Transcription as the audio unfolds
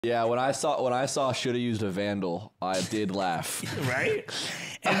Yeah, when I saw should have used a vandal, I did laugh. Right?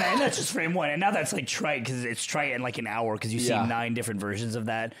 And that's just frame one. And now that's like trite because it's trite in like an hour because you see 9 different versions of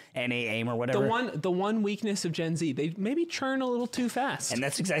that NA aim or whatever. The one weakness of Gen Z, they maybe churn a little too fast. And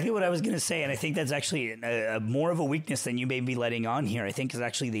that's exactly what I was going to say. And I think that's actually more of a weakness than you may be letting on here. I think is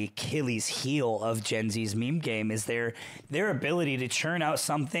actually the Achilles heel of Gen Z's meme game is their ability to churn out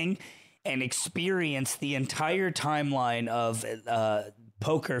something and experience the entire timeline of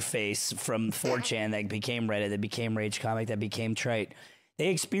Poker Face from 4chan that became Reddit, that became Rage Comic, that became Trite. They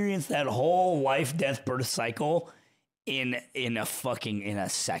experienced that whole life, death, birth cycle in a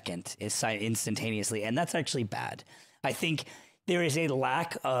second, instantaneously, and that's actually bad. I think there is a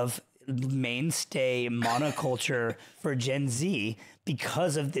lack of mainstay monoculture for Gen Z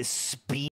because of this speed